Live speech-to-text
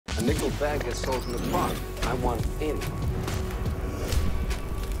A nickel bag gets sold in the park. I want in.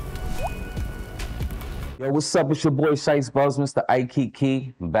 Yo, what's up? It's your boy SHIEST, Mr. Ike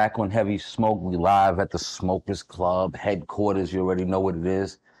Key. I'm back on Heavy Smoke. We live at the Smokers Club headquarters. You already know what it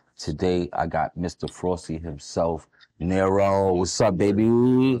is. Today, I got Mr. Frosty himself, NERO. What's up,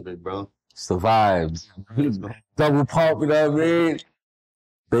 baby? Big bro. It's the vibes. Double pump, you know what I mean?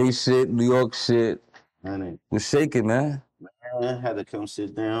 Bay shit, New York shit. We're shaking, man. Man, had to come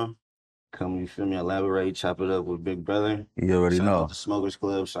sit down. Come, you feel me, elaborate, chop it up with big brother. You already Shout know. out the Smokers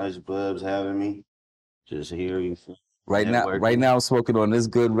Club, SHIEST BUBZ having me. Just here, you feel me? Right now, I'm smoking on this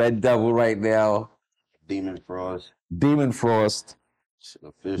good Red Devil right now. Demon Frost. Demon Frost. Shit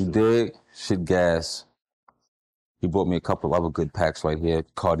official. You dig? Shit gas. He brought me a couple other good packs right here.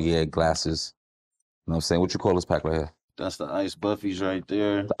 Cartier glasses. You know what I'm saying? What you call this pack right here? That's the Ice Buffies right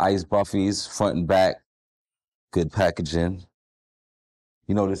there. The Ice Buffies, front and back. Good packaging.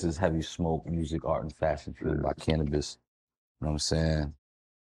 You know this is Heavy Smoke, music, art, and fashion fueled by cannabis. You know what I'm saying?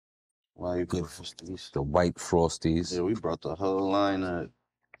 Why you Good. Frosties? The white Frosties. Yeah, we brought the whole line up.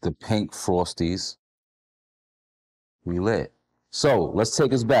 The pink Frosties. We lit. So let's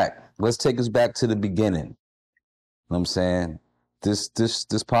take us back. Let's take us back to the beginning. You know what I'm saying? This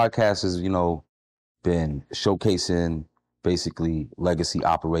podcast has, you know, been showcasing basically legacy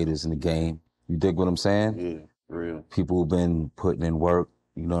operators in the game. You dig what I'm saying? Yeah, for real. People who've been putting in work,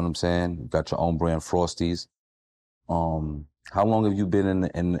 you know what I'm saying? You got your own brand Frosties. How long have you been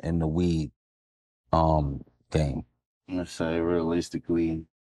in the weed game? I'm gonna say realistically,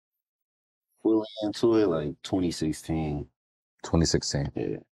 fully into it like 2016. 2016.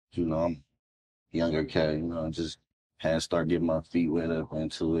 Yeah. You know, I'm a younger cat, you know, just had to start getting my feet wet up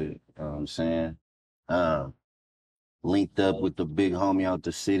into it. You know what I'm saying? Linked up with the big homie out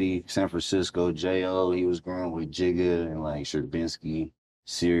the city, San Francisco, J.O. He was growing with Jigga and like Sherbinsky,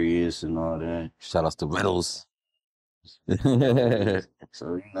 Sirius and all that. Shout outs to Riddles.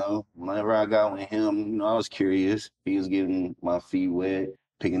 So, you know, whenever I got with him, you know, I was curious. He was getting my feet wet,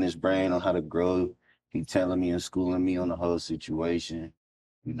 picking his brain on how to grow. He telling me and schooling me on the whole situation.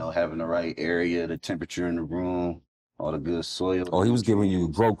 You know, having the right area, the temperature in the room, all the good soil. Oh, he was giving you a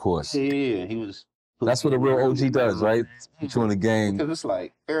grow course. Yeah, he was. That's what a real OG does, right? Put you in the game. Because it's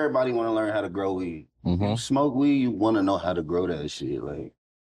like, everybody want to learn how to grow weed. You smoke weed, you want to know how to grow that shit. Like,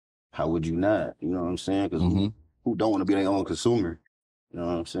 how would you not? You know what I'm saying? Because who don't want to be their own consumer? You know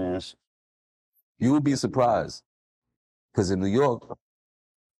what I'm saying? You would be surprised. Because in New York,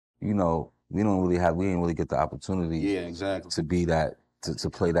 you know, we didn't really get the opportunity to be that, to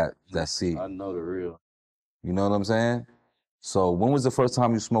play that seat. I know the real. You know what I'm saying? So when was the first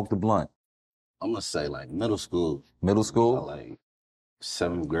time you smoked a blunt? I'm going to say like middle school. Middle school? Like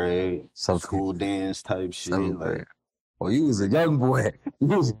 7th grade, school dance type shit. Like, oh, you was a young boy.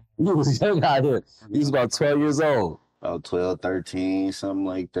 You was young out here. You was about 12 years old. About 12, 13, something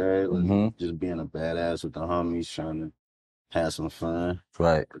like that. Like, just being a badass with the homies, trying to have some fun.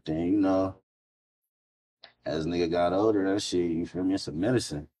 Right. But then, you know, as a nigga got older, that shit, you feel me, it's a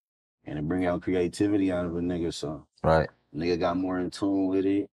medicine. And it bring out creativity out of a nigga, so. Right. Nigga got more in tune with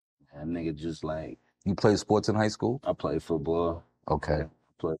it. And nigga just like. You played sports in high school? I played football. Okay.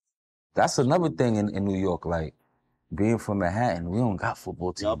 That's another thing in New York, like, being from Manhattan, we don't got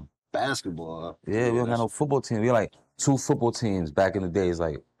football team. Y'all basketball. Yeah, we don't got no football team. We had like 2 football teams back in the days,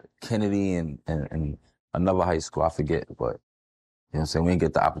 like Kennedy and another high school, I forget, but you know what I'm saying? We didn't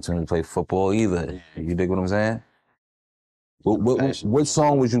get the opportunity to play football either. You dig what I'm saying? What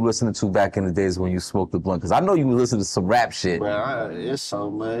song was you listening to back in the days when you smoked the blunt? Because I know you were listening to some rap shit. Bro, it's so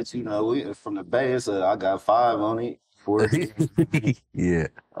much, you know, we from the Bay, I got 5 on it. 4. Yeah.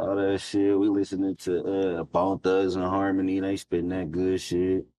 All that shit. We listening to Bone Thugs and Harmony. They spitting that good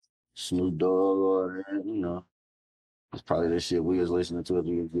shit. Snoop Dogg, all that, you know. It's probably the shit we was listening to as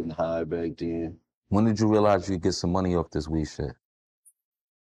we was getting high back then. When did you realize you could get some money off this weed shit?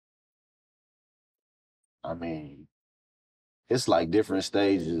 I mean, it's like different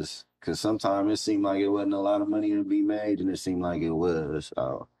stages. Cause sometimes it seemed like it wasn't a lot of money to be made, and it seemed like it was.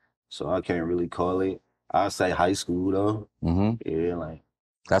 So I can't really call it. I say high school though. Yeah, like.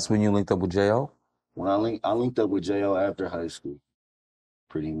 That's when you linked up with J.O.? When I linked up with J.O. after high school,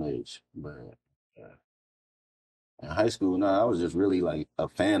 pretty much. But in high school, I was just really like a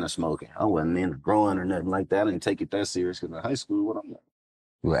fan of smoking. I wasn't into growing or nothing like that. I didn't take it that serious because in high school, what I'm like.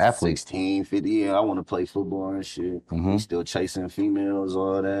 You were an athlete. 16, 50, yeah, I want to play football and shit. We still chasing females,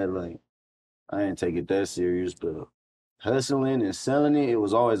 all that. Like, I didn't take it that serious, but hustling and selling it, it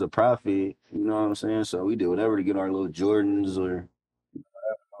was always a profit. You know what I'm saying? So we did whatever to get our little Jordans or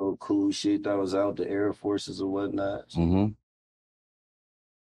little cool shit that was out, the Air Forces or whatnot.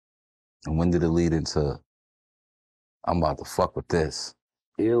 And when did it lead into, I'm about to fuck with this?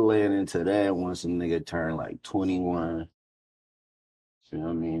 It led into that once a nigga turned like 21. You know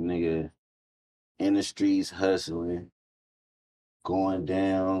what I mean? Nigga in the streets hustling, going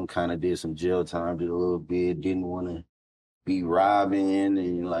down, kind of did some jail time, did a little bit, didn't want to be robbing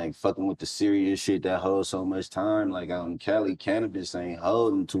and like fucking with the serious shit that holds so much time. Like out in Cali, cannabis ain't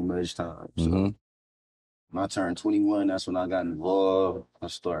holding too much time. So when I turned 21, that's when I got involved. I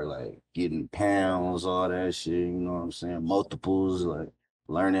started like getting pounds, all that shit, you know what I'm saying? Multiples, like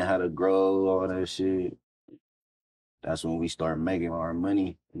learning how to grow, all that shit. That's when we start making our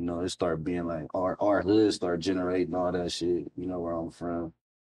money. You know, it started being like our hood start generating all that shit. You know where I'm from.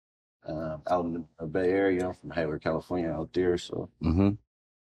 Out in the Bay Area. I'm from Hayward, California, out there. So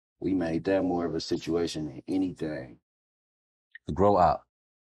we made that more of a situation than anything. To grow up.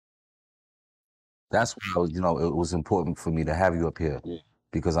 That's why I was, you know, it was important for me to have you up here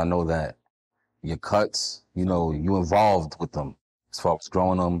because I know that your cuts, you know, you involved with them as far as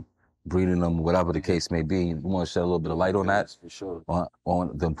growing them, breeding them, whatever the case may be. You want to shed a little bit of light on that? For sure.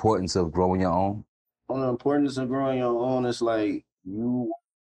 On the importance of growing your own? On the importance of growing your own, it's like your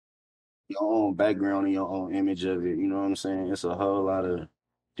own background and your own image of it. You know what I'm saying? It's a whole lot of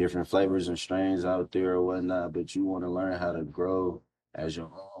different flavors and strains out there or whatnot, but you want to learn how to grow as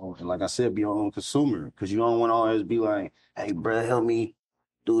your own. And like I said, be your own consumer because you don't want to always be like, hey, bro, help me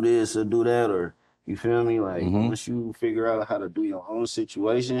do this or do that. Or you feel me? Like once you figure out how to do your own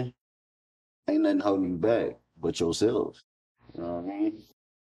situation, ain't nothing holding you back but yourself. You know what I mean?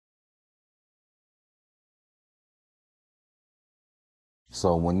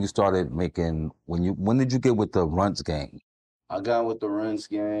 So when you started making, when did you get with the RUNTZ gang? I got with the RUNTZ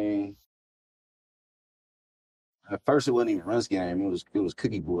gang. At first, it wasn't even RUNTZ gang. It was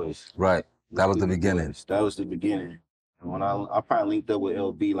Cookie Boys. Right. That was the beginning. Boys. That was the beginning. And when I probably linked up with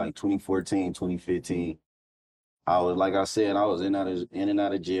LB like 2014, 2015. I was, like I said, I was in and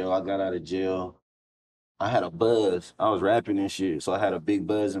out of jail. I got out of jail. I had a buzz. I was rapping and shit. So I had a big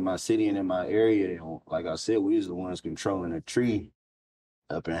buzz in my city and in my area. And like I said, we was the ones controlling the tree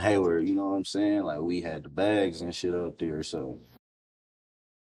up in Hayward. You know what I'm saying? Like we had the bags and shit up there. So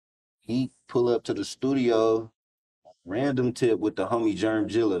he pull up to the studio, random tip with the homie Germ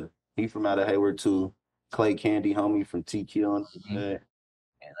Jilla. He from out of Hayward too. Clay Candy homie from TQ on that.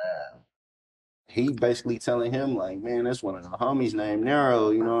 And he basically telling him like, man, that's one of the homies named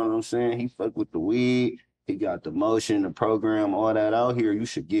NERO, you know what I'm saying? He fuck with the weed, he got the motion, the program, all that out here. You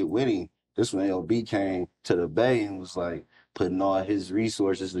should get with him. This when LB came to the Bay and was like putting all his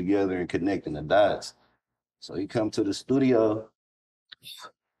resources together and connecting the dots. So he come to the studio,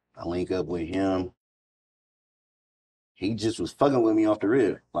 I link up with him. He just was fucking with me off the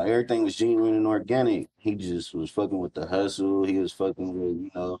rip. Like everything was genuine and organic. He just was fucking with the hustle. He was fucking with,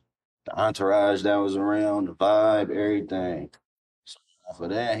 you know, the entourage that was around, the vibe, everything. So for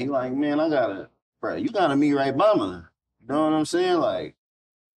that, he like, man, bro, you gotta meet Ray Bama. You know what I'm saying? Like,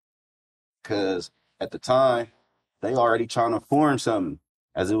 cause at the time, they already trying to form something.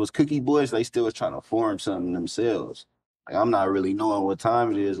 As it was Cookie Boys, they still was trying to form something themselves. Like I'm not really knowing what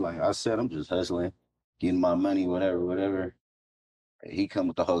time it is. Like I said, I'm just hustling, getting my money, whatever. He come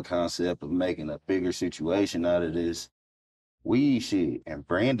with the whole concept of making a bigger situation out of this weed shit and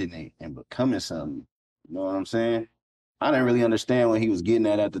branding it and becoming something. You know what I'm saying? I didn't really understand what he was getting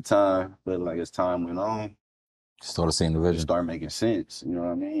at the time, but like as time went on, Started seeing the it vision. started making sense. You know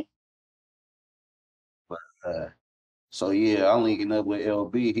what I mean? But so yeah, I'm linking up with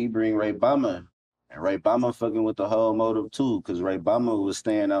LB. He bring Ray Bama. And Ray Bama fucking with the whole motive too, because Ray Bama was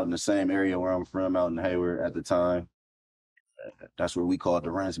staying out in the same area where I'm from, out in Hayward at the time. That's where we called the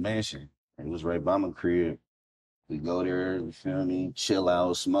RUNTZ Mansion. It was Ray Bama crib. We go there, you feel me? Chill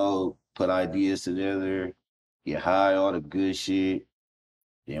out, smoke, put ideas together, get high, all the good shit.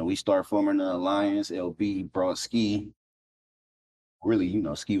 Then we start forming an alliance. LB brought Ski. Really, you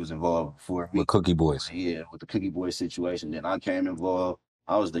know, Ski was involved before me. With Cookie Boys. Yeah, with the Cookie Boy situation. Then I came involved.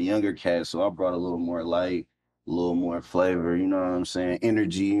 I was the younger cat, so I brought a little more light, a little more flavor, you know what I'm saying?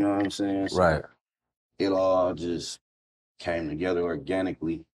 Energy, you know what I'm saying? So Right. it all just came together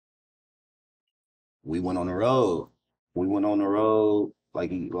organically. We went on the road. We went on the road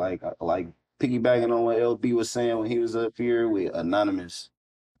like piggybacking on what LB was saying when he was up here with Anonymous.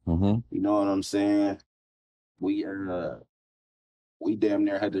 You know what I'm saying? We damn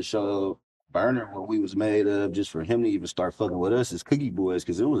near had to show Burner what we was made of just for him to even start fucking with us as Cookie Boys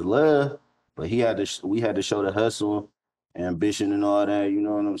because it was love, but we had to show the hustle, ambition, and all that. You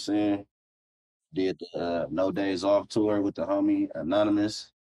know what I'm saying? Did the No Days Off tour with the homie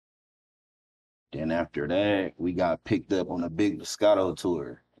Anonymous. Then after that, we got picked up on a big Moscato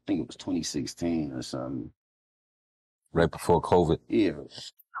tour. think it was 2016 or something. Right before COVID. Yeah.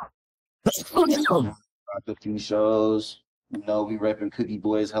 Rocked a few shows. You know, we repping Cookie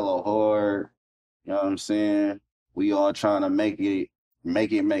Boys hella hard. You know what I'm saying? We all trying to make it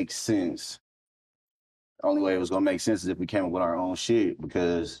make sense. The only way it was gonna make sense is if we came up with our own shit,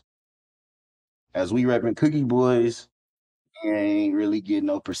 because as we repping Cookie Boys, we ain't really getting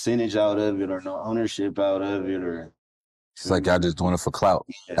no percentage out of it or no ownership out of it, or It's like y'all just doing it for clout.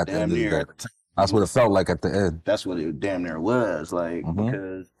 yeah, At the damn end of the near. day. That's what it felt like at the end. That's what it damn near was, like,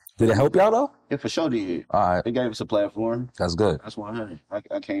 because Did it help y'all though? it for sure did. All right. It gave us a platform. That's good. That's 100. I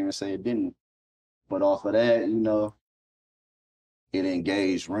can't even say it didn't. But off of that, you know, it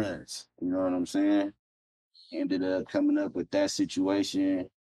engaged RUNTZ. You know what I'm saying? Ended up coming up with that situation.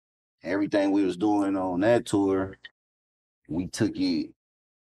 Everything we was doing on that tour, we took it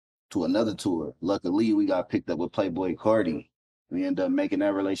to another tour. Luckily, we got picked up with Playboy Cardi. We ended up making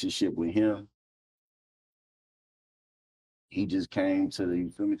that relationship with him. He just came to the, you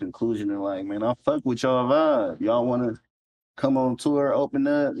feel me, conclusion and like, man, I fuck with y'all vibe. Y'all want to come on tour, open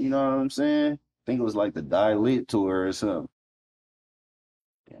up, you know what I'm saying? I think it was like the Die Lit tour or something.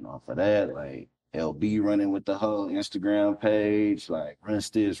 And off of that, like, LB running with the whole Instagram page, like, runs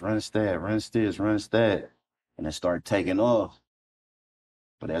this, runs that, runs this, runs that. And it started taking off.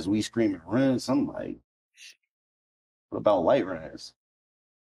 But as we screaming runs, I'm like, what about white runs?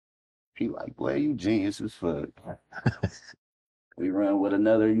 He like, boy, you genius as fuck. We run with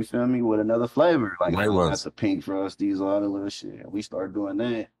another, you feel me, with another flavor. Like, White got runs. the pink frosties, all the little shit. We started doing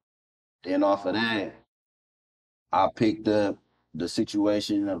that. Then off of that, I picked up the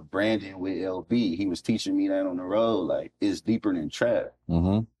situation of branding with LB. He was teaching me that on the road, like, it's deeper than trap.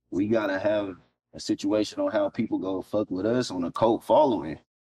 We gotta have a situation on how people go fuck with us on a cult following.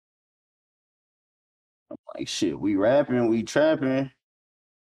 I'm like, shit, we rapping, we trapping,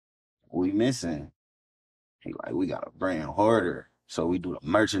 we missing. He like, we gotta brand harder. So we do the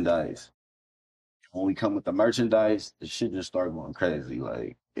merchandise. When we come with the merchandise, the shit just started going crazy.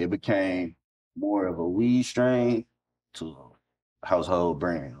 Like, it became more of a weed strain to a household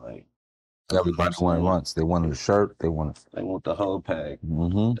brand. Like, Everybody wanted RUNTZ. They wanted a shirt. They want the whole pack. They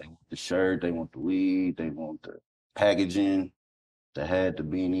want the shirt. They want the weed. They want the packaging, the hat, the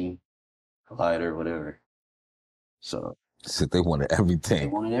beanie, the lighter, whatever. So they wanted everything. They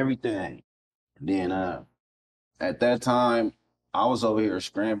wanted everything. And then at that time, I was over here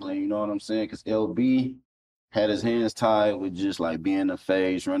scrambling, you know what I'm saying? Because LB had his hands tied with just like being a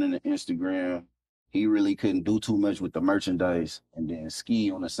face, running the Instagram. He really couldn't do too much with the merchandise, and then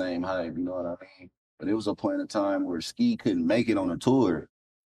Ski on the same hype, you know what I mean? But it was a point in time where Ski couldn't make it on a tour.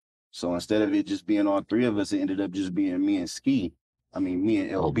 So instead of it just being all three of us, it ended up just being me and Ski. I mean, me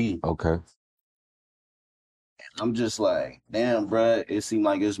and LB. Okay. I'm just like, damn, bruh, it seemed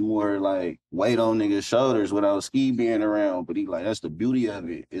like it's more like weight on niggas' shoulders without Ski being around. But he like, that's the beauty of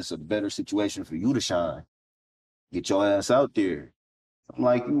it. It's a better situation for you to shine. Get your ass out there. I'm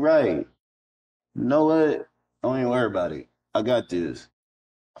like, you right. You know what? Don't even worry about it. I got this.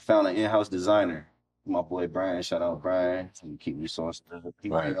 I found an in-house designer. My boy Brian, shout out Brian. He keep me sauced up. He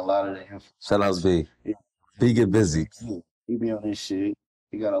bring a lot of the influence. Shout out B. B get busy. He be on this shit.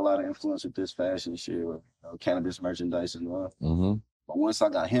 He got a lot of influence with this fashion shit, with cannabis merchandise and all. But once I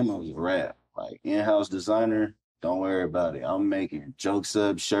got him, it was a wrap. Like, in-house designer, don't worry about it. I'm making jokes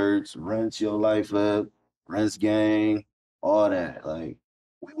up shirts, RUNTZ your life up, RUNTZ gang, all that. Like,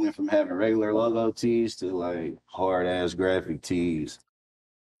 we went from having regular logo tees to like hard ass graphic tees,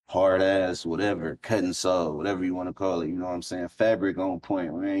 hard ass whatever, cut and sew, whatever you want to call it. You know what I'm saying? Fabric on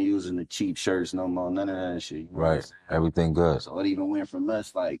point. We ain't using the cheap shirts no more. None of that shit. You know Right. Everything good. So it even went from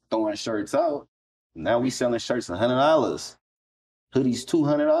us like throwing shirts out. Now we selling shirts $100, hoodies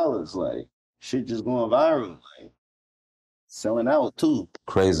 $200. Like, shit just going viral. Like, selling out too.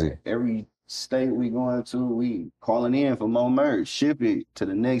 Crazy. Like, every state we going to, we calling in for more merch, ship it to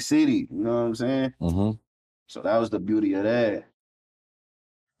the next city. You know what I'm saying? So that was the beauty of that.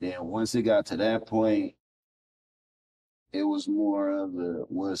 Then once it got to that point, it was more of the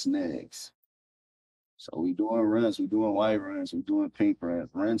what's next. So we doing RUNTZ, we doing white RUNTZ, we doing pink RUNTZ.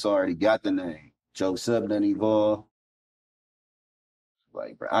 RUNTZ already got the name. Jokes up done evolved.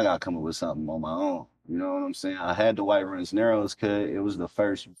 Like, bro, I gotta come up with something on my own. You know what I'm saying? I had the white RUNTZ Nero's cut. It was the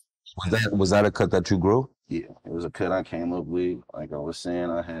first. Was that a cut that you grew? Yeah, it was a cut I came up with. Like I was saying,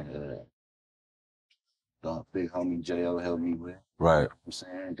 I had the big homie JL help me with. Right. You know what I'm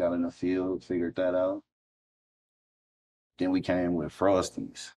saying? Got in the field, figured that out. Then we came with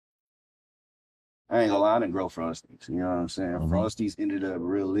FROSTIEZ. I ain't gonna lie, I didn't grow FROSTIEZ. You know what I'm saying? FROSTIEZ ended up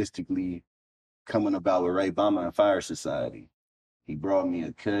realistically coming about with Ray Bama and Fire Society. He brought me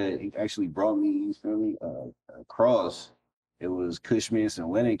a cut. He actually brought me, you feel me, a cross. It was Cushman's and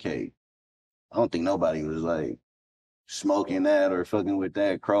wedding cake. I don't think nobody was like smoking that or fucking with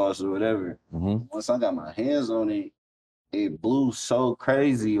that cross or whatever. Once I got my hands on it, it blew so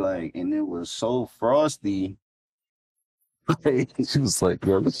crazy, like, and it was so frosty. She was like,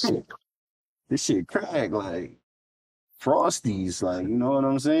 yo, This shit cracked, like, Frosties, like, you know what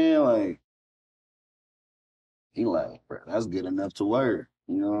I'm saying? Like, he like, bro, that's good enough to work.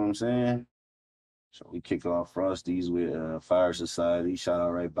 You know what I'm saying? So we kick off Frosties with Fire Society. Shout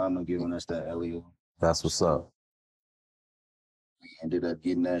out Ray Bama giving us that Elio. That's what's up. We ended up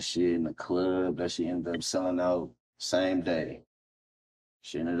getting that shit in the club. That shit ended up selling out same day.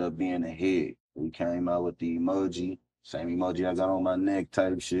 Shit ended up being a hit. We came out with the emoji, same emoji I got on my neck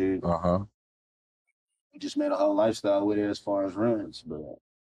type shit. We just made a whole lifestyle with it as far as runs, but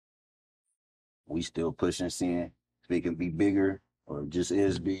we still pushing, seeing if it can be bigger or just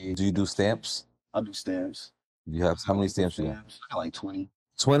is big. Do you do stamps? I do stamps. You have how many stamps you have? I got like 20.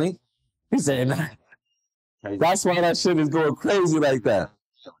 20? He said that. That's why that shit is going crazy like that.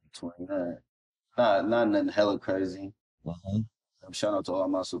 29. Not nothing hella crazy. Shout out to all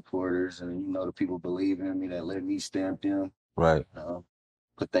my supporters and, you know, the people believe in me that let me stamp them. Right. You know,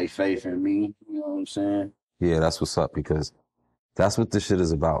 put their faith in me. You know what I'm saying? Yeah, that's what's up, because that's what this shit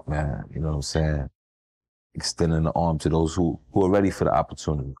is about, man. You know what I'm saying? Extending the arm to those who are ready for the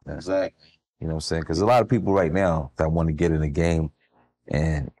opportunity, man. Exactly. You know what I'm saying? Because a lot of people right now that want to get in the game,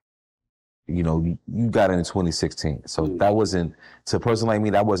 and, you know, you got in 2016. So that wasn't, to a person like me,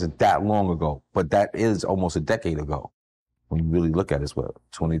 that wasn't that long ago. But that is almost a decade ago. When you really look at it, well,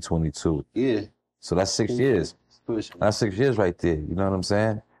 2022. Yeah. So that's 6 years. That's 6 years right there. You know what I'm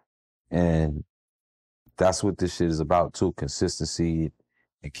saying? And that's what this shit is about too. Consistency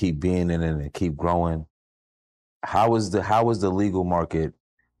and keep being in it and keep growing. How is the legal market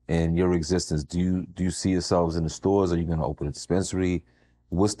in your existence? Do you see yourselves in the stores? Are you gonna open a dispensary?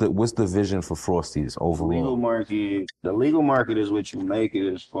 What's the vision for Frosties overall? The legal market is what you make it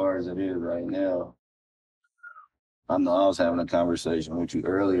as far as it is right now. I know I was having a conversation with you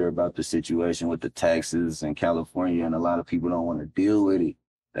earlier about the situation with the taxes in California, and a lot of people don't want to deal with it.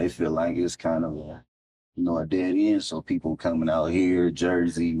 They feel like it's kind of a, you know, a dead end. So people coming out here,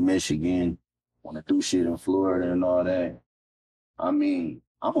 Jersey, Michigan, want to do shit in Florida and all that. I mean,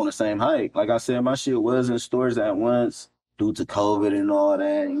 I'm on the same hike. Like I said, my shit was in stores at once due to COVID and all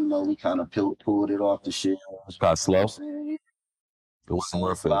that. You know, we kind of pulled it off the shelves. Got slow. It wasn't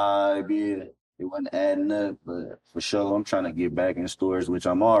worth it. Yeah. It wasn't adding up, but for sure, I'm trying to get back in stores, which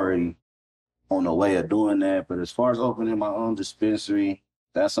I'm already on the way of doing that. But as far as opening my own dispensary,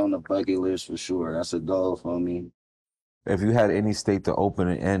 that's on the bucket list for sure. That's a goal for me. If you had any state to open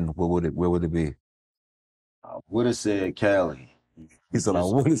it in, where would it be? I would have said Cali. He said, I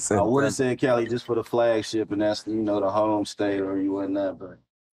would have said Cali just for the flagship, and that's, you know, the home state or you whatnot. But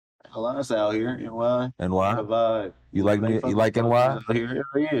a lot's out here, NY. NY? You like me? You like NY? Hell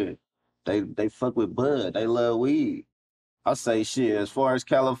yeah. They fuck with bud. They love weed. I say shit. As far as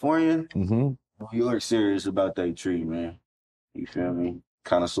California, New York serious about that tree, man. You feel me?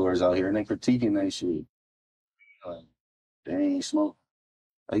 Connoisseurs out here, and they critiquing that shit. Like, they ain't smoke.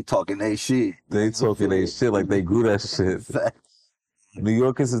 They talking they shit. They talking they shit like they grew that shit. New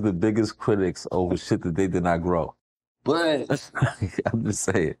Yorkers is the biggest critics over shit that they did not grow. But I'm just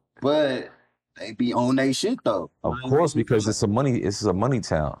saying. But they be on they shit though. Of course, because it's a money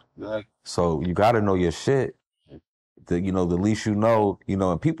town. Exactly. So you gotta know your shit. The least you know,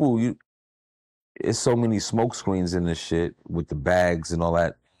 and people, it's so many smoke screens in this shit with the bags and all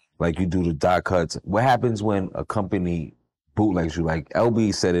that. Like you do the die cuts. What happens when a company bootlegs you? Like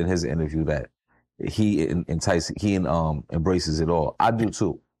LB said in his interview that he embraces it all. I do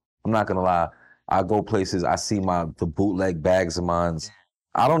too. I'm not gonna lie. I go places, I see the bootleg bags of mine.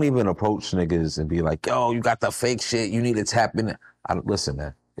 I don't even approach niggas and be like, yo, you got the fake shit, you need to tap in. Listen,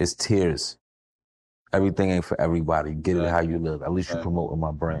 man, it's tears. Everything ain't for everybody. Get it how you live. At least you promoting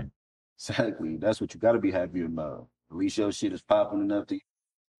my brand. Exactly. That's what you gotta be happy about. At least your shit is popping enough to.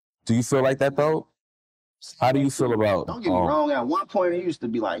 Do you feel like that though? How do you feel about? Don't get me wrong. At one point, it used to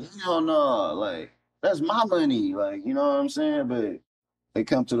be like, hell no, like that's my money, like, you know what I'm saying. But it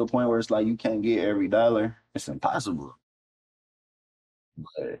come to the point where it's like you can't get every dollar. It's impossible.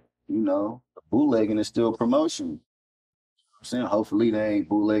 But you know, bootlegging is still promotion. I'm saying hopefully they ain't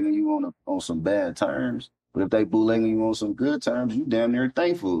bootlegging you on some bad terms. But if they bootlegging you on some good terms, you damn near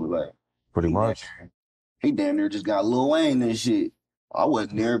thankful. Like pretty much. He damn near just got Lil Wayne and shit. I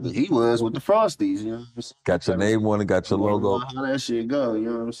wasn't there, but he was with the Frosties, you know what I'm saying? Got your name on it, got your logo. How that shit go, you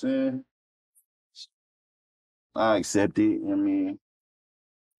know what I'm saying? I accept it. I mean,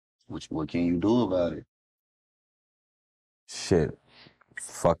 what can you do about it? Shit,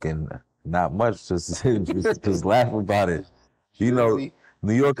 fucking not much. Just laugh about it. You know, Really?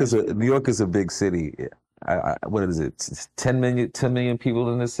 New York is a big city. What is it? 10 million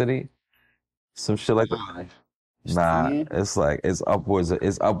people in this city? Some shit like that. Nah, Nah, 10? it's upwards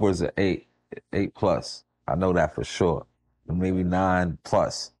of eight plus. I know that for sure. Maybe 9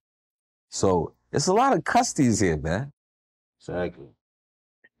 plus. So it's a lot of custies here, man. Exactly.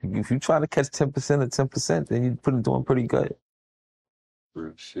 If you try to catch 10% of 10%, then you're doing pretty good.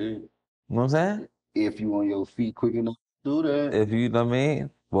 Real shit. You know what I'm saying? If you on your feet quick enough to do that. If you know what I mean?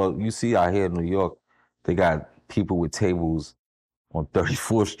 Well, you see out here in New York, they got people with tables on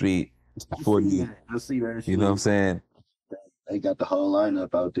 34th Street, 40. I see that shit. You know what I'm saying? They got the whole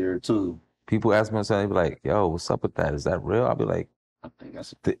lineup out there too. People ask me, they be like, yo, what's up with that? Is that real? I'll be like, I think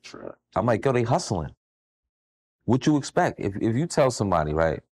that's a big truck. I'm like, yo, they hustling. What you expect? If you tell somebody,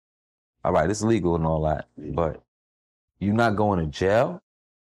 right, all right, it's legal and all that, but you're not going to jail?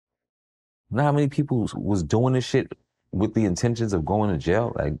 You know how many people was doing this shit with the intentions of going to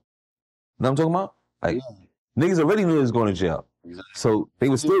jail? Like, you know what I'm talking about? Like, niggas already knew they was going to jail. Exactly. So they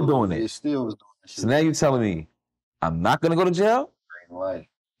were still doing it. They still was doing shit. So now you're telling me I'm not going to go to jail? Green light.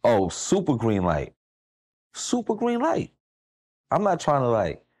 Oh, super green light. Super green light. I'm not trying to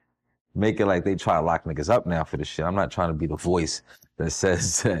like make it like they try to lock niggas up now for this shit. I'm not trying to be the voice that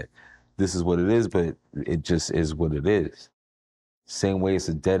says that this is what it is, but it just is what it is. Same way it's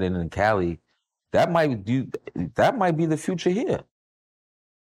a dead end in Cali. That might be the future here.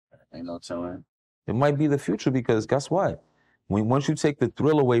 Ain't no telling. It might be the future because guess what? Once you take the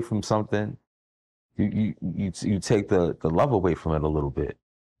thrill away from something, you take the love away from it a little bit.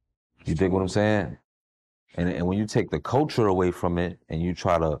 You dig what I'm saying? And when you take the culture away from it and you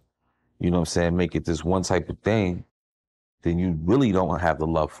try to, you know what I'm saying, make it this one type of thing, then you really don't have the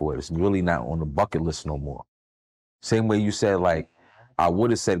love for it. It's really not on the bucket list no more. Same way you said, like, I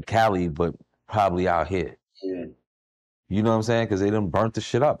would have said Cali, but probably out here. Yeah. You know what I'm saying? Because they done burnt the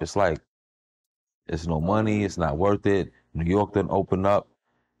shit up. It's like, it's no money, it's not worth it. New York didn't open up.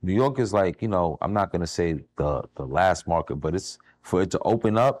 New York is like, you know, I'm not gonna say the last market, but it's for it to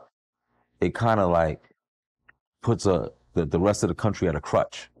open up, it kind of like puts the rest of the country at a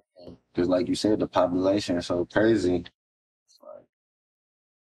crutch. Because like you said, the population is so crazy.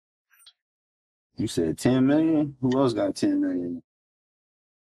 You said 10 million? Who else got 10 million? You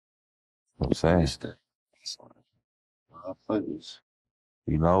know what I'm saying?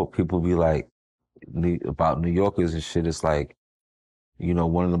 You know, people be like, about New Yorkers and shit, it's like, you know,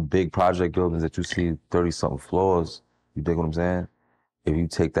 one of the big project buildings that you see 30-something floors, you dig what I'm saying? If you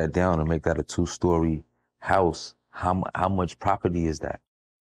take that down and make that a 2-story house, how much property is that?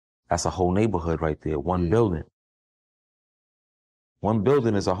 That's a whole neighborhood right there, one building. One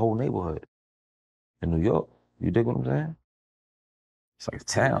building is a whole neighborhood in New York. You dig what I'm saying? It's like a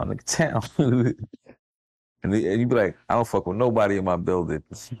town, like a town. And you be like, I don't fuck with nobody in my building.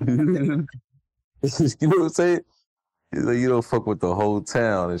 You know what I'm saying? Like, you don't fuck with the whole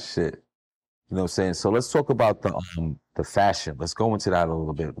town and shit. You know what I'm saying? So let's talk about the fashion. Let's go into that a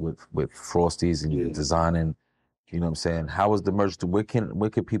little bit with Frosties and your designing. You know what I'm saying? How is the merch? Where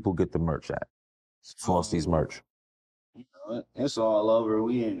can people get the merch at? Frosties merch. You know, it's all over.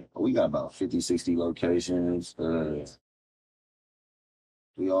 We got about 50, 60 locations.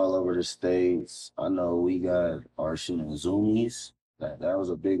 We all over the States. I know we got our shit in Zoomies. That was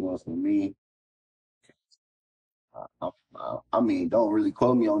a big one for me. I mean, don't really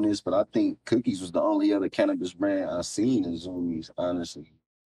quote me on this, but I think Cookies was the only other cannabis brand I seen in Zoomies, honestly.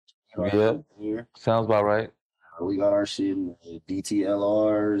 Yeah, sounds about right. We got our shit in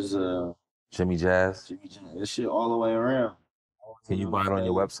DTLRs, Jimmy Jazz. This shit all the way around. Can you buy it on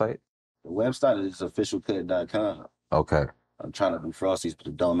your website? The website is officialcut.com. Okay. I'm trying to do Frosties, but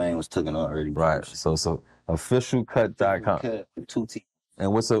the domain was taken already. Right. So officialcut.com. Cut, 2 T.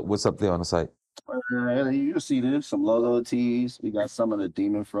 And what's up there on the site? You'll see this, some logo tees. We got some of the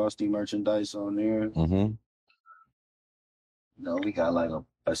Demon Frosty merchandise on there. Mm-hmm. You know, we got like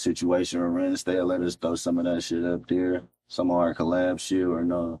a situation where RUNTZ, they'll let us throw some of that shit up there. Some of our collab shit or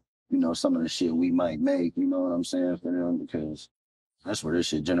no, you know, some of the shit we might make, you know what I'm saying, for them, because that's where this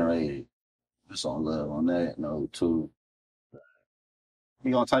shit generated. It's all love on that note too.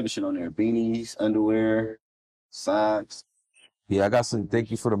 We all type of shit on there. Beanies, underwear, socks. Yeah, I got some.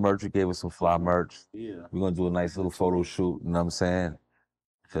 Thank you for the merch. You gave us some fly merch. Yeah. We're gonna do a nice little photo shoot, you know what I'm saying?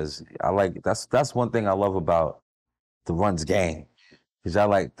 Because I like that's one thing I love about the RUNTZ gang. Cause y'all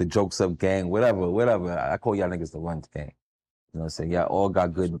like the jokes up gang, whatever. I call y'all niggas the RUNTZ gang. You know what I'm saying? Y'all all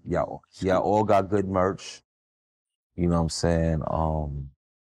got good merch. You know what I'm saying?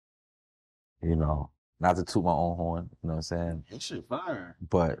 You know, not to toot my own horn, you know what I'm saying? That shit fire.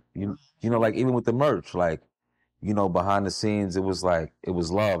 But you know, like even with the merch, like, you know, behind the scenes, it was like, it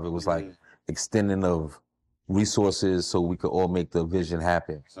was love. It was like extending of resources so we could all make the vision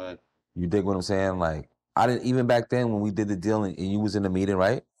happen. Exactly. You dig what I'm saying? Like, I didn't, even back then when we did the deal and you was in the meeting,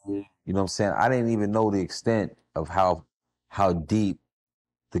 right? Yeah. You know what I'm saying? I didn't even know the extent of how deep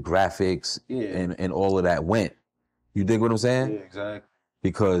the graphics and all of that went. You dig what I'm saying? Yeah, exactly.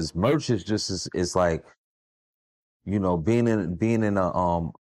 Because merch is just is like, you know, being in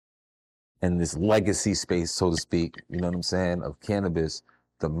a in this legacy space, so to speak, you know what I'm saying, of cannabis,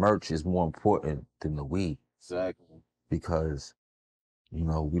 the merch is more important than the weed. Exactly. Because, you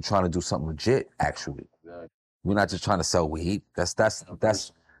know, we're trying to do something legit, actually. Exactly. We're not just trying to sell weed.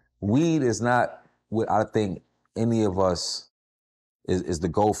 That's weed is not what I think any of us is the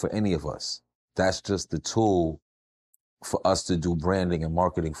goal for any of us. That's just the tool for us to do branding and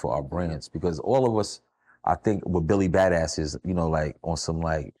marketing for our brands. Because all of us, I think, we're Billy Badasses, you know, like on some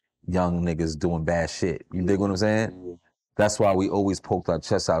like young niggas doing bad shit. You dig what I'm saying? Yeah. That's why we always poked our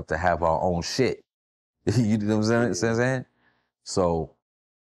chests out to have our own shit. You know what I'm saying? So,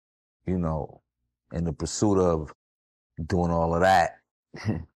 you know, in the pursuit of doing all of that,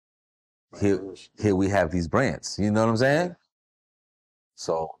 here we have these brands. You know what I'm saying?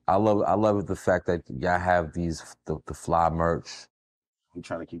 So I love the fact that y'all have these the fly merch. We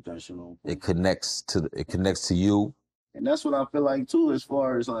try to keep that shit on. It connects to you. And that's what I feel like too, as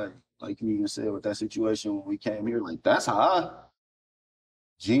far as like you even said with that situation when we came here, like that's how I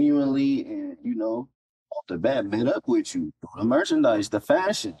genuinely and, you know, off the bat met up with you. The merchandise, the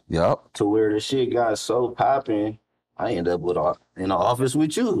fashion. Yep. To where the shit got so popping, I end up in the office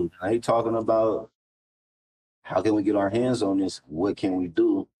with you. I ain't talking about how can we get our hands on this? What can we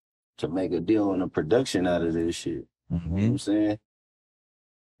do to make a deal and a production out of this shit? Mm-hmm. You know what I'm saying?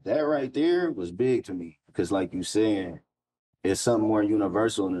 That right there was big to me because, like you saying, it's something more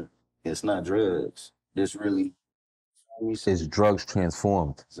universal than it's not drugs. It's really it's drugs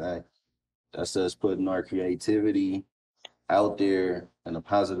transformed. Exactly. That's us putting our creativity out there in a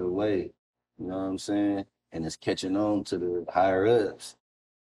positive way. You know what I'm saying? And it's catching on to the higher ups.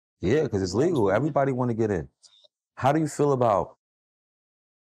 Yeah, because it's legal. Everybody want to get in. How do you feel about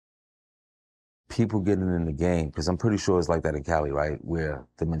people getting in the game? Because I'm pretty sure it's like that in Cali, right? Where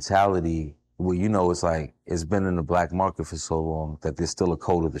the mentality, well, you know, it's like, it's been in the black market for so long that there's still a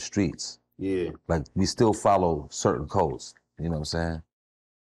code of the streets. Yeah. Like, we still follow certain codes. You know what I'm saying?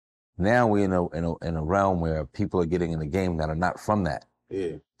 Now we're in a realm where people are getting in the game that are not from that.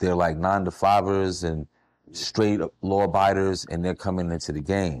 Yeah. They're like 9-to-5ers and straight law abiders, and they're coming into the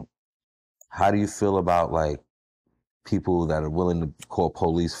game. How do you feel about like people that are willing to call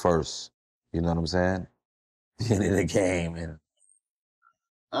police first? You know what I'm saying? Being in the game. And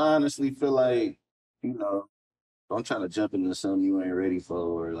I honestly feel like, you know, don't try to jump into something you ain't ready for,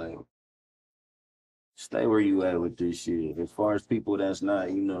 or like stay where you at with this shit. As far as people that's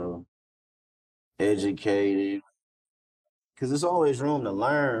not, you know, educated, because there's always room to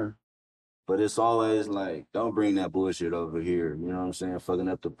learn, but it's always like, don't bring that bullshit over here. You know what I'm saying? Fucking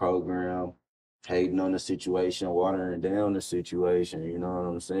up the program, hating on the situation, watering down the situation. You know what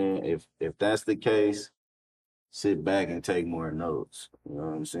I'm saying? If that's the case, sit back and take more notes. You know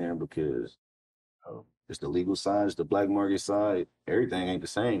what I'm saying? Because it's the legal side, it's the black market side. Everything ain't the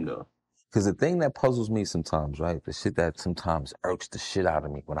same though. because the thing that puzzles me sometimes, right? The shit that sometimes irks the shit out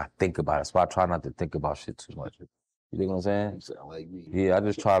of me when I think about it. That's why I try not to think about shit too much. You know what I'm saying? You sound like me. Yeah, I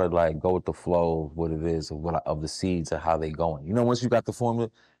just try to like go with the flow of what it is, of the seeds of how they going. You know, once you got the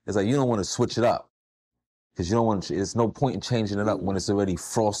formula, it's like you don't want to switch it up. Because you don't want to, there's no point in changing it up when it's already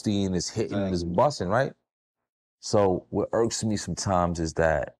frosty and it's hitting and it's busting, right? So what irks me sometimes is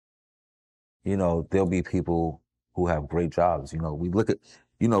that, you know, there'll be people who have great jobs. You know, we look at,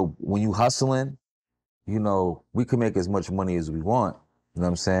 you know, when you hustling, you know, we can make as much money as we want, you know what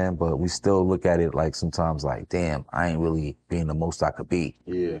I'm saying? But we still look at it like sometimes like, damn, I ain't really being the most I could be.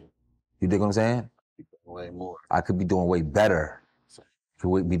 Yeah. You dig what I'm saying? Way more. I could be doing way better.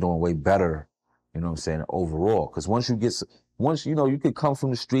 Could be doing way better, you know what I'm saying, overall. Because once, you know, you could come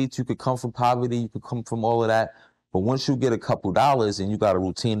from the streets, you could come from poverty, you could come from all of that. But once you get a couple dollars and you got a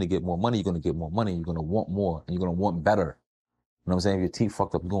routine to get more money, you're going to get more money. You're going to want more and you're going to want better. You know what I'm saying? If your teeth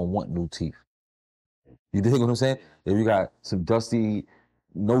fucked up, you're going to want new teeth. You dig what I'm saying? If you got some dusty,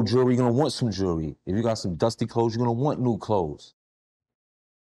 no jewelry, you're going to want some jewelry. If you got some dusty clothes, you're going to want new clothes.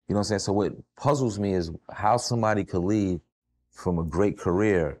 You know what I'm saying? So what puzzles me is how somebody could leave from a great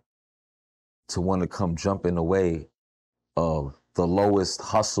career to want to come jump in the way of the lowest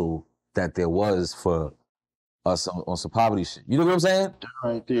hustle that there was for us on some poverty shit. You know what I'm saying?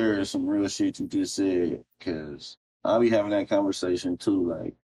 Right there is some real shit you just said, because I'll be having that conversation too.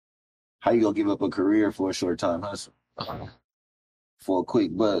 Like, how you gonna give up a career for a short time hustle? For a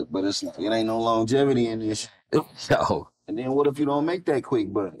quick buck, but it's not, it ain't no longevity in this shit. Yo. And then what if you don't make that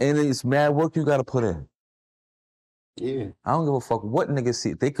quick buck? And it's mad work you gotta put in. Yeah. I don't give a fuck what niggas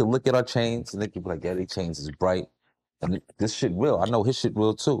see. They could look at our chains and they could be like, yeah, these chains is bright. And this shit real. I know his shit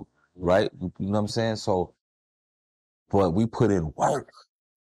real too, right? You know what I'm saying? So, but we put in work.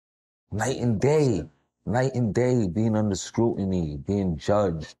 Night and day, being under scrutiny, being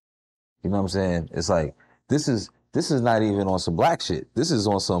judged. You know what I'm saying? It's like, this is not even on some black shit. This is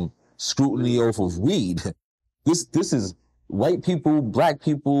on some scrutiny off of weed. This is white people, black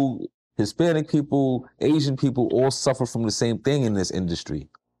people, Hispanic people, Asian people all suffer from the same thing in this industry,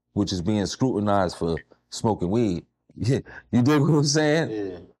 which is being scrutinized for smoking weed. Yeah, you dig what I'm saying?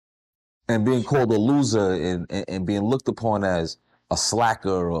 Yeah. And being called a loser and being looked upon as a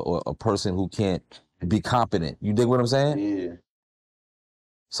slacker or a person who can't be competent. You dig what I'm saying? Yeah.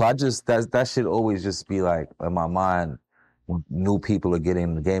 So I just, that shit always just be like in my mind when new people are getting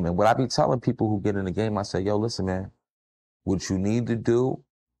in the game. And what I be telling people who get in the game, I say, yo, listen, man, what you need to do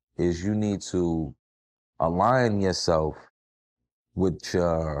is you need to align yourself with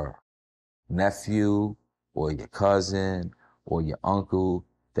your nephew or your cousin or your uncle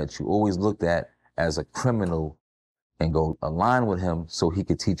that you always looked at as a criminal and go align with him so he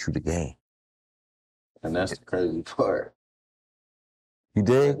could teach you the game. And that's the crazy part. You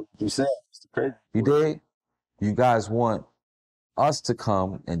dig? You said it's the crazy part. You dig? You guys want us to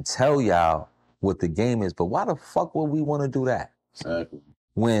come and tell y'all what the game is, but why the fuck would we want to do that? Exactly.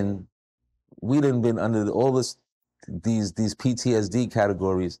 When we done been under all these PTSD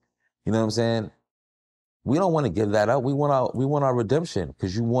categories, you know what I'm saying? We don't want to give that up. We want our redemption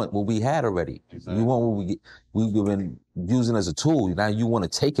because you want what we had already. Exactly. You want what we've been using as a tool. Now you want to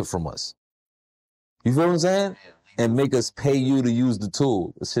take it from us. You feel what I'm saying? And make us pay you to use the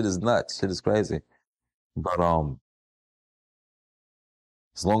tool. This shit is nuts. Shit is crazy. But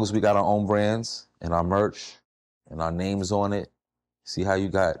as long as we got our own brands and our merch and our names on it, see how you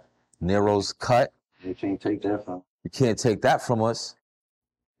got NERO's cut? You can't take that from. You can't take that from us.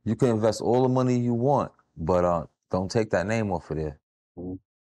 You can invest all the money you want, but don't take that name off of there.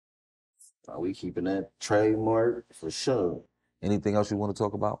 Are we keeping that trademark for sure? Anything else you want to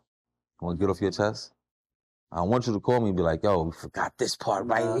talk about? Want to get off your chest? I want you to call me and be like, yo, we forgot this part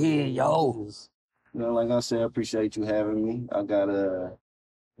right here, yo. You know, like I said, I appreciate you having me. I got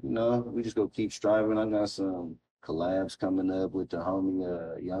we just go keep striving. I got some collabs coming up with the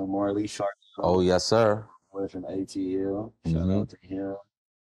homie Young Marley Shark. Oh, yes, sir. Boy from ATL. Shout out to him.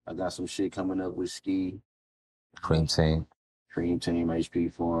 I got some shit coming up with Ski. Cream Team,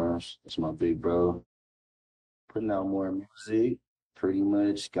 HP Forums. That's my big bro. Putting out more music. Pretty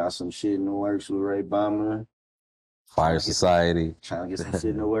much got some shit in the works with Ray Bomber. Fire Society. Trying to get some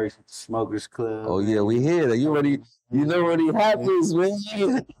shit in the works with the Smokers Club. Oh, yeah, we here. You know what he happens,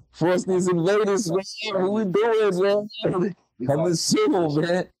 man. FROSTIEZ Invaders, man. What we doing, man? Coming soon,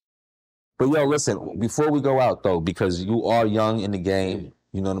 man. But yo, listen, before we go out, though, because you are young in the game,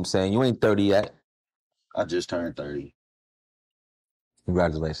 you know what I'm saying? You ain't 30 yet. I just turned 30.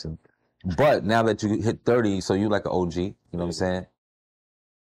 Congratulations. But now that you hit 30, so you like an OG, you know what I'm saying?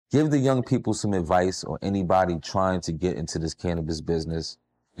 Give the young people some advice, or anybody trying to get into this cannabis business,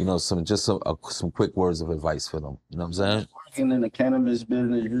 you know, some quick words of advice for them. You know what I'm saying? Working in the cannabis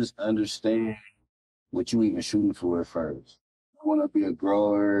business, just understand what you even shooting for at first. You want to be a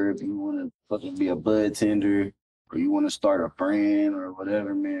grower, if you want to fucking be a bud tender, or you want to start a brand or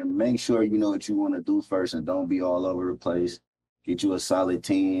whatever, man, make sure you know what you want to do first and don't be all over the place. Get you a solid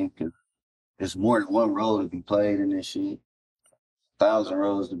team, because there's more than one role to be played in this shit. 1,000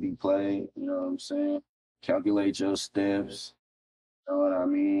 roles to be played, you know what I'm saying? Calculate your steps, you know what I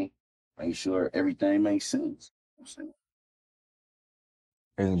mean? Make sure everything makes sense. You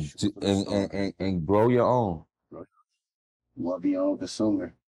know what I'm saying? And grow your own. You want to be your own consumer.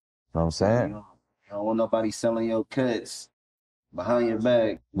 You know what I'm saying? You don't want nobody selling your cuts behind your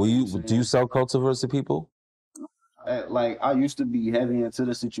back. Do you sell cultivars to people? I used to be heavy into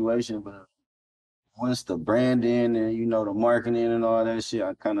the situation, but once the branding and, you know, the marketing and all that shit,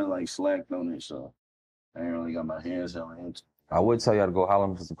 I kind of like slacked on it. So I ain't really got my hands on it. I would tell y'all to go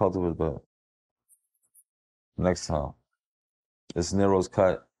holler for some cultivars, but next time. This NERO's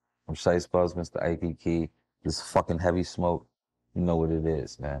cut. I'm SHIEST, Mr. Ike Key. This fucking heavy smoke. You know what it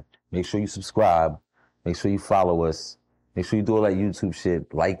is, man. Make sure you subscribe. Make sure you follow us. Make sure you do all that YouTube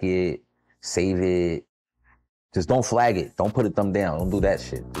shit. Like it. Save it. Just don't flag it. Don't put a thumb down. Don't do that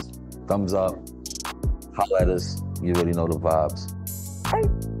shit. Just thumbs up. Holla at us. You already know the vibes.